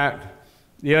 And in fact,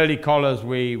 the early collars,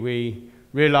 we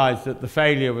realized that the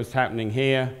failure was happening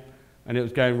here, and it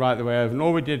was going right the way over. And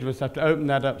all we did was have to open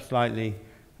that up slightly,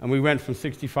 and we went from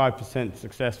 65%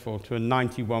 successful to a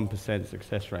 91%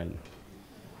 success rate.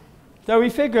 So we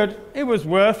figured it was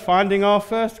worth finding our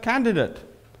first candidate.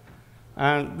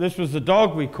 And this was the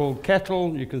dog we called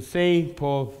Kettle. You can see,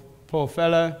 poor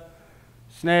fellow,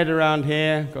 snared around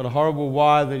here, got a horrible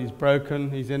wire that he's broken.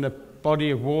 He's in a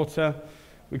body of water.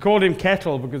 We called him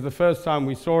Kettle because the first time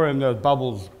we saw him, there were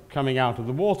bubbles coming out of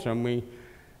the water, and we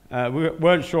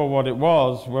weren't sure what it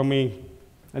was. When we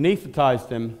anesthetized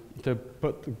him to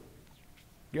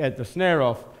get the snare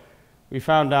off, we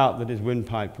found out that his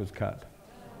windpipe was cut.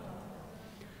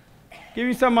 Give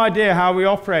you some idea how we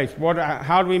operate.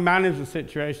 How do we manage a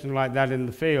situation like that in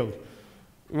the field?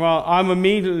 Well,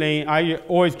 I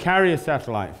always carry a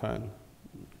satellite phone.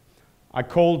 I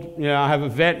have a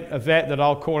vet that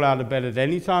I'll call out of bed at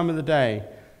any time of the day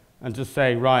and just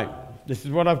say, right, this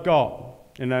is what I've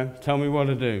got, tell me what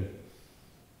to do.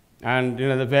 And,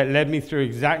 the vet led me through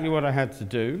exactly what I had to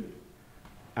do,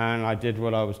 and I did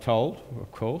what I was told,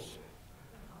 of course.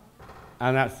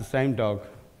 And that's the same dog.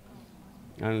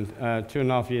 And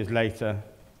 2.5 years later,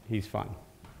 he's fine.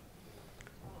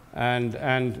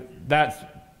 And that's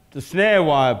the snare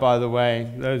wire, by the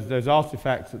way. Those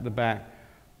artifacts at the back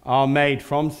are made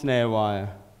from snare wire.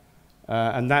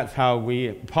 And that's how we,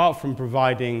 apart from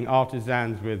providing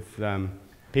artisans with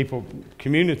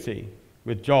community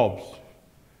with jobs,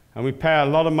 and we pay a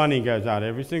lot of money goes out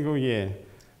every single year,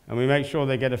 and we make sure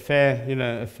they get a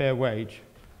fair wage.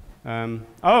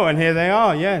 Oh, and here they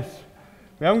are, yes.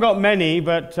 We haven't got many,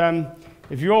 but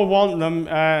if you all want them,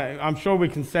 I'm sure we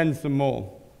can send some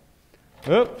more.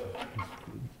 Oop.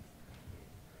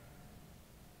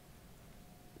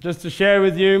 Just to share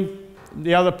with you,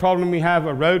 the other problem we have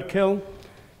are roadkill.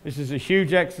 This is a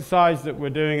huge exercise that we're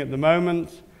doing at the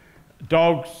moment.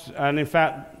 Dogs, and in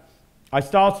fact, I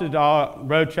started our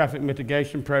road traffic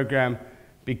mitigation program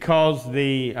because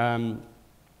the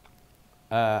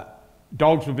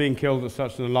dogs were being killed at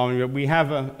such an alarming rate. We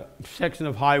have a section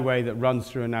of highway that runs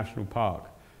through a national park,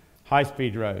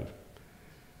 high-speed road.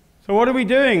 So what are we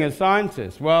doing as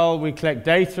scientists? Well, we collect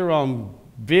data on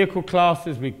vehicle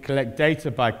classes, we collect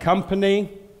data by company,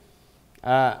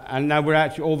 and now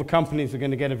all the companies are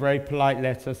going to get a very polite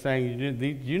letter saying, do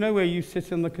you know where you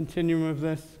sit on the continuum of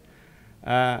this?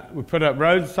 We put up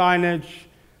road signage.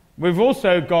 We've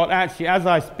also got, actually, as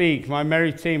I speak, my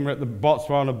merry team are at the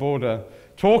Botswana border,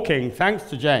 talking, thanks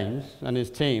to James and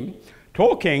his team,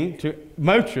 talking to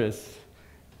motorists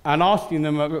and asking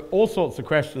them all sorts of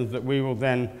questions that we will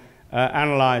then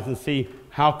analyze and see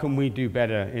how can we do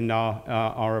better in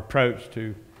our approach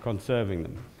to conserving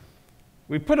them.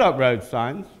 We put up road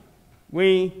signs.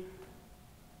 We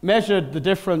measured the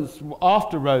difference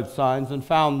after road signs and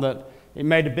found that it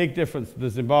made a big difference to the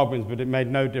Zimbabweans, but it made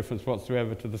no difference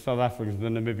whatsoever to the South Africans, the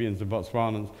Namibians, the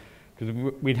Botswanans, because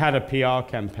we'd had a PR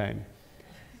campaign.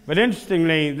 But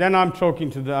interestingly, then I've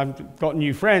got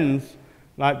new friends,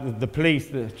 like the police,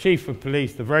 the chief of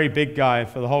police, the very big guy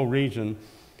for the whole region.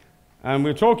 And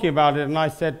we were talking about it, and I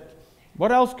said,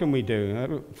 what else can we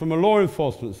do from a law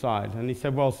enforcement side? And he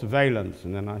said, well, surveillance.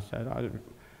 And then I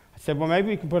said, well, maybe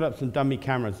we can put up some dummy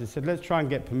cameras. He said, let's try and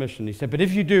get permission. He said, but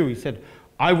if you do, he said,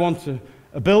 I want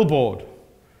a billboard.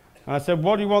 And I said,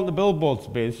 what do you want the billboard to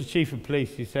be? This is chief of police.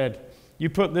 He said,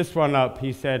 you put this one up.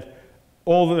 He said,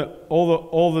 all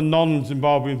the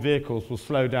non-Zimbabwean vehicles will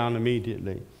slow down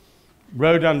immediately.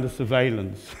 rode under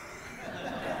surveillance.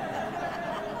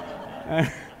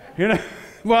 You know,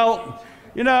 well,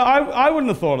 you know, I wouldn't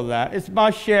have thought of that. It's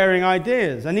by sharing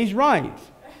ideas, and he's right.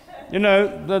 You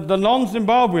know, the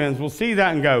non-Zimbabweans will see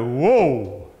that and go,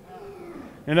 whoa.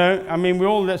 You know, I mean, we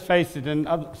all, let's face it, in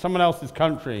someone else's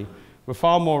country, we're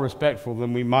far more respectful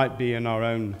than we might be in our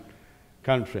own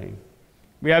country.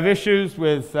 We have issues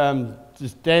with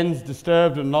just dens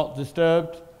disturbed and not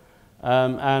disturbed,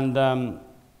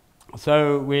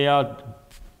 so we are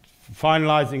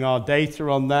finalizing our data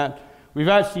on that. We've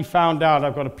actually found out,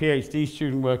 I've got a PhD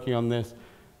student working on this,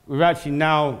 we've actually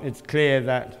now, it's clear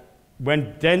that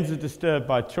when dens are disturbed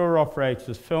by tour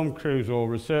operators, film crews, or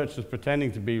researchers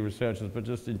pretending to be researchers but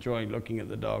just enjoying looking at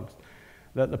the dogs,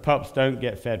 that the pups don't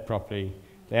get fed properly.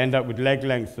 They end up with leg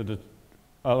lengths that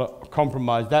are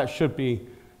compromised. That should be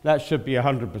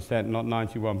 100%, not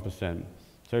 91%.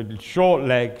 So short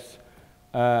legs,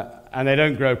 and they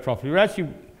don't grow properly. We're actually,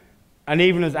 and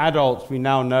even as adults, we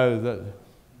now know that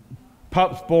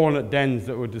pups born at dens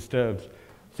that were disturbed.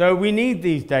 So we need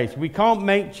these data. We can't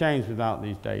make change without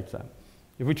these data.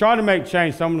 If we try to make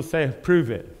change, someone will say, prove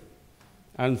it.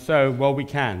 And so, well, we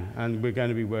can, and we're going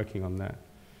to be working on that.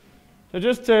 So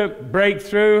just to break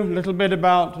through a little bit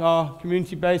about our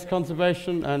community-based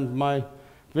conservation and my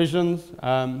visions.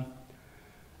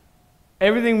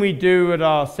 Everything we do at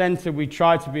our center, we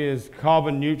try to be as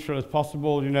carbon neutral as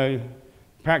possible. You know,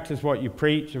 practice what you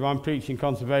preach. If I'm preaching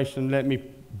conservation, let me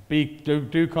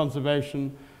do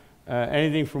conservation.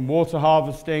 Anything from water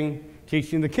harvesting,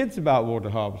 teaching the kids about water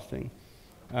harvesting,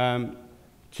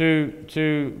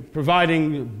 to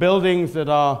providing buildings that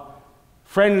are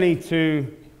friendly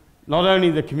to not only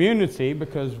the community,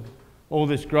 because all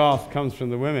this grass comes from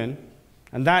the women,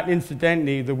 and that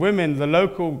incidentally, the women, the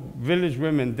local village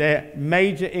women, their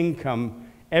major income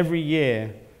every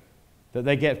year that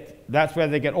they get, that's where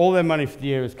they get all their money for the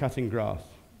year, is cutting grass.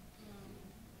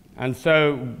 And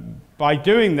so by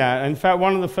doing that, in fact,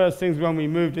 one of the first things when we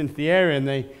moved into the area and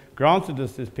they granted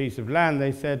us this piece of land,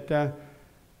 they said,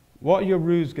 what are your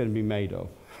roofs going to be made of?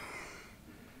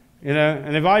 You know,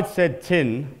 and if I'd said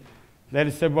tin, they'd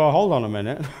have said, well, hold on a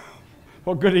minute.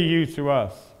 What good are you to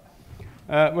us?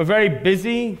 We're very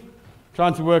busy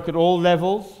trying to work at all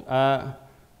levels,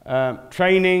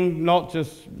 training not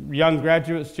just young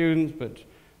graduate students, but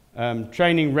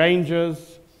training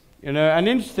rangers, you know, and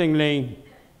interestingly,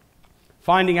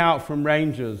 finding out from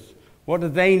rangers what do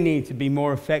they need to be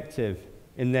more effective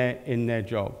in their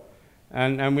job.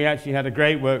 And we actually had a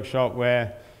great workshop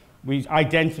where we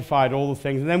identified all the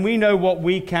things, and then we know what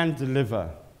we can deliver.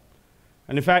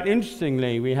 And in fact,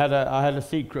 interestingly, I had a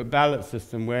secret ballot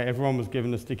system where everyone was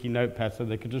given a sticky notepad so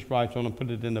they could just write on and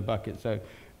put it in a bucket. So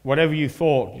whatever you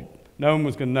thought, no one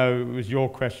was going to know it was your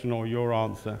question or your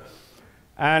answer.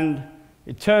 And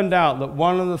it turned out that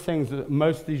one of the things that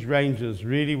most of these rangers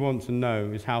really want to know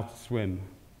is how to swim.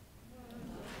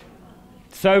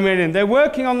 So many, they're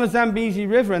working on the Zambezi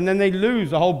River and then they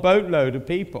lose a whole boatload of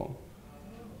people.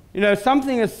 You know,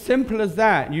 something as simple as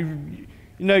that,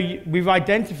 we've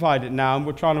identified it now and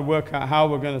we're trying to work out how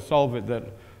we're going to solve it, that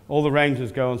all the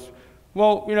rangers go and,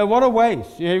 well, you know, what a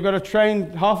waste. You know, you've got to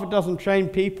train half a dozen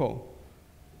trained people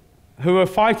who are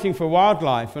fighting for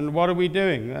wildlife, and what are we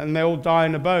doing? And they all die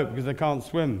in a boat because they can't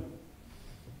swim.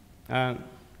 We're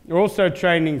also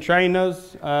training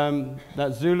trainers.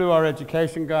 That Zulu, our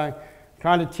education guy,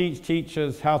 trying to teach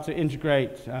teachers how to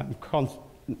integrate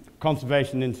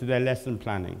conservation into their lesson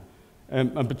planning,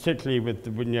 and particularly with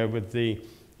the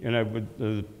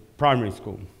primary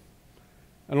school,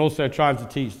 and also trying to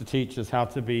teach the teachers how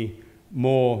to be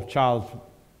more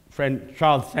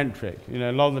child-centric. You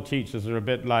know, a lot of the teachers are a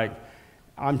bit like,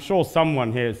 I'm sure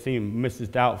someone here has seen Mrs.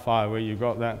 Doubtfire, where you've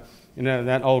got that, you know,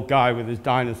 that old guy with his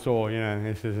dinosaur, you know,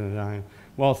 this isn't a dinosaur.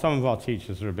 Well, some of our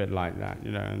teachers are a bit like that, you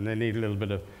know, and they need a little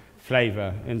bit of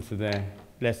flavor into their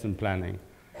lesson planning.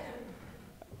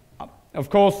 Of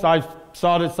course, I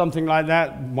started something like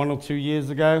that 1 or 2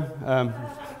 years ago.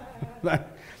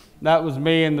 That was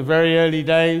me in the very early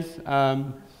days.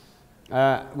 When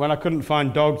I couldn't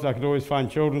find dogs, I could always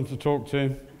find children to talk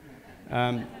to.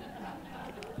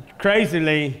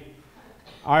 Crazily,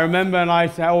 I remember, and I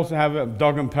also have a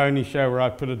dog and pony show where I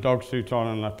put a dog suit on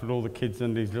and I put all the kids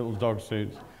in these little dog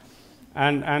suits.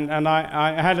 And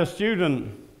I had a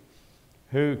student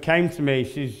who came to me.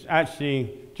 She's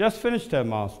actually just finished her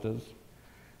master's.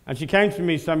 And she came to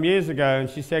me some years ago and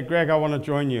she said, Greg, I want to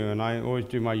join you. And I always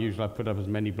do my usual, I put up as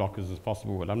many blockers as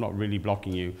possible, but I'm not really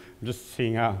blocking you. I'm just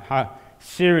seeing how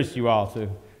serious you are to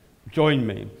join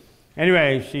me.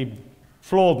 Anyway, she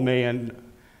floored me and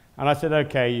I said,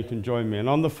 okay, you can join me. And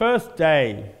on the first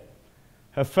day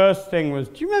her first thing was,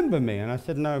 do you remember me? And I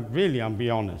said, no, really, I'll be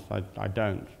honest, I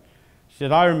don't. She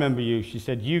said, I remember you. She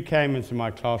said, you came into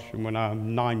my classroom when I was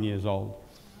 9 years old.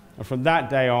 And from that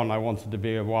day on, I wanted to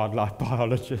be a wildlife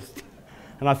biologist.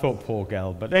 And I thought, poor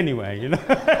girl, but anyway, you know.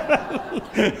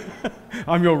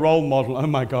 I'm your role model, oh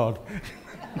my God.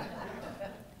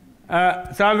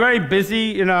 So I'm very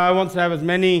busy, you know, I want to have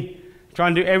try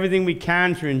and do everything we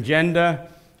can to engender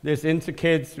this into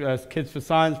Kids, Kids for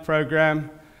Science program.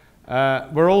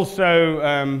 We're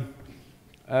also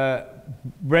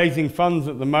raising funds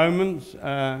at the moment,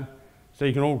 so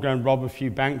you can all go and rob a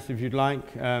few banks if you'd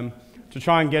like, to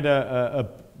try and get a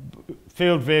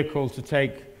field vehicle to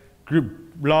take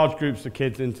large groups of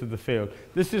kids into the field.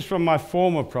 This is from my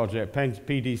former project,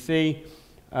 PDC,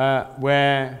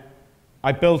 where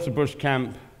I built a bush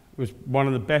camp. It was one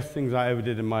of the best things I ever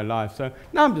did in my life. So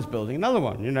now I'm just building another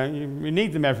one. You know, we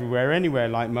need them everywhere, anywhere,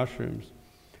 like mushrooms.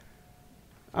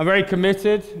 I'm very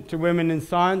committed to women in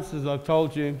science, as I've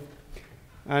told you.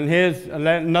 And here's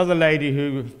another lady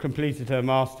who completed her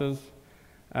master's.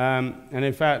 And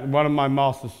in fact, one of my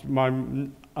masters,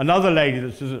 another lady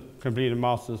that's just completed a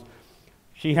master's,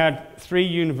 she had 3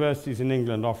 universities in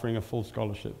England offering her full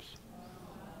scholarships.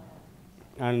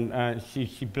 And she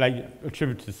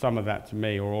attributed some of that to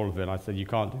me, or all of it. I said, you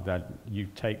can't do that. You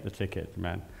take the ticket,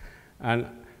 man.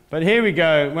 But here we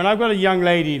go. When I've got a young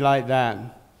lady like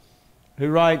that, who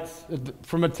writes,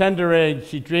 from a tender age,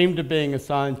 she dreamed of being a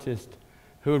scientist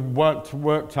who would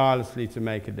work tirelessly to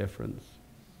make a difference.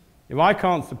 If I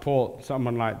can't support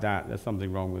someone like that, there's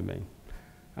something wrong with me.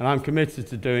 And I'm committed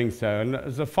to doing so. And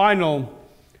as a final,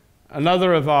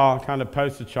 another of our kind of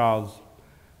poster childs,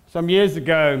 some years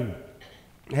ago,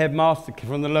 a headmaster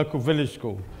from the local village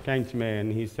school came to me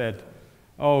and he said,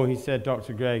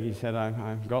 Dr. Greg, he said,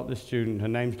 I've got this student, her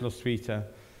name's Laswita,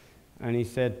 and he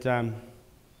said,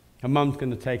 her mum's going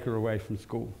to take her away from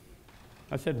school.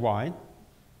 I said, why?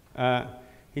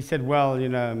 He said, well, you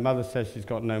know, mother says she's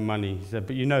got no money. He said,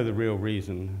 but you know the real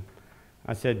reason.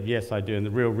 I said, yes, I do. And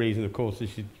the real reason, of course, is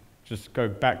she'd just go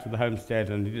back to the homestead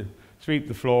and sweep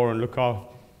the floor and look after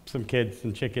some kids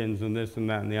and chickens and this and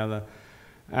that and the other.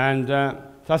 And so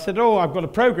I said, oh, I've got a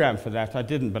program for that. I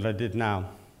didn't, but I did now.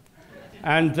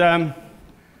 And so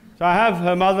I have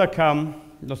her mother come,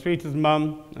 Laswita's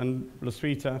mum and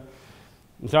Laswita.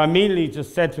 And so I immediately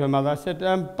just said to her mother, I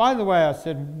said, by the way, I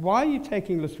said, why are you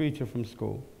taking Laswita from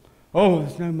school? Oh,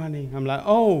 there's no money. I'm like,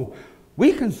 oh,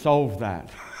 we can solve that.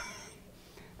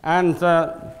 And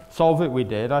solve it we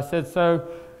did. I said, so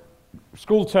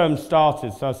school term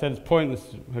started, so I said, it's pointless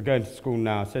her going to school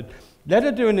now. I said, let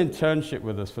her do an internship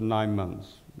with us for 9 months,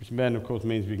 which then, of course,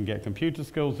 means we can get computer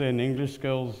skills in, English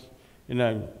skills, you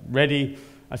know, ready.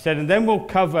 I said, and then we'll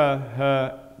cover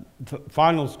her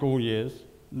final school years,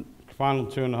 final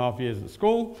 2.5 years at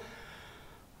school.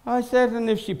 I said, and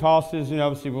if she passes, you know,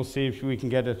 obviously we'll see if we can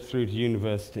get her through to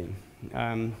university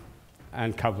and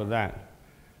cover that.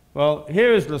 Well,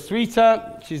 here is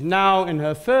Laswita. She's now in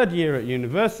her 3rd year at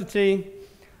university,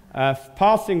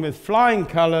 passing with flying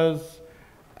colours,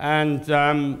 and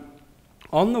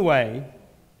on the way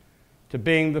to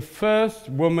being the first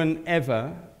woman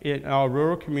ever in our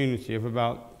rural community of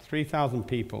about 3,000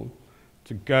 people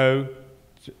to go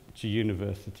to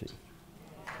university.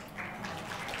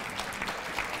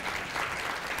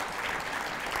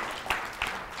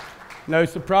 No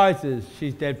surprises,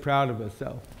 she's dead proud of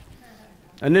herself.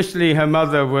 Initially, her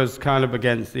mother was kind of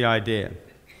against the idea,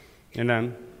 you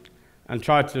know, and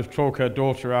tried to talk her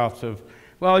daughter out of,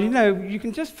 well, you know, you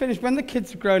can just finish, when the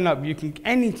kids are grown up,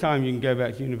 anytime you can go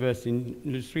back to university. And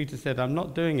Laswita said, I'm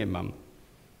not doing it, Mum.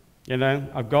 You know,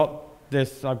 I've got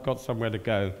this, I've got somewhere to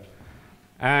go.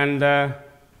 And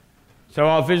so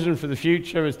our vision for the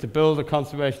future is to build a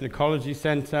conservation ecology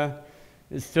centre.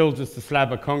 It's still just a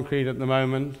slab of concrete at the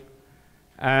moment.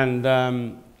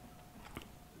 And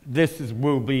this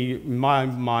will be, in my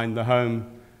mind, the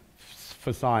home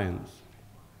for science.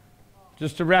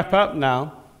 Just to wrap up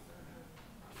now,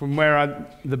 from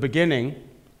the beginning,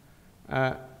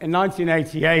 in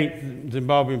 1988, the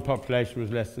Zimbabwean population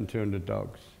was less than 200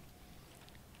 dogs.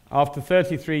 After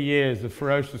 33 years of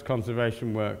ferocious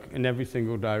conservation work in every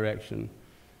single direction,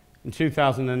 in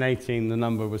 2018, the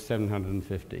number was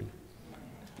 750.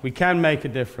 We can make a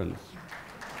difference.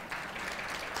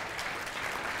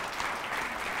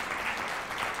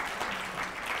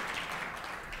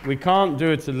 We can't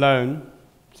do it alone,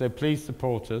 so please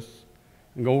support us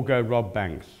and all go rob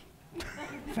banks.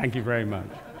 Thank you very much.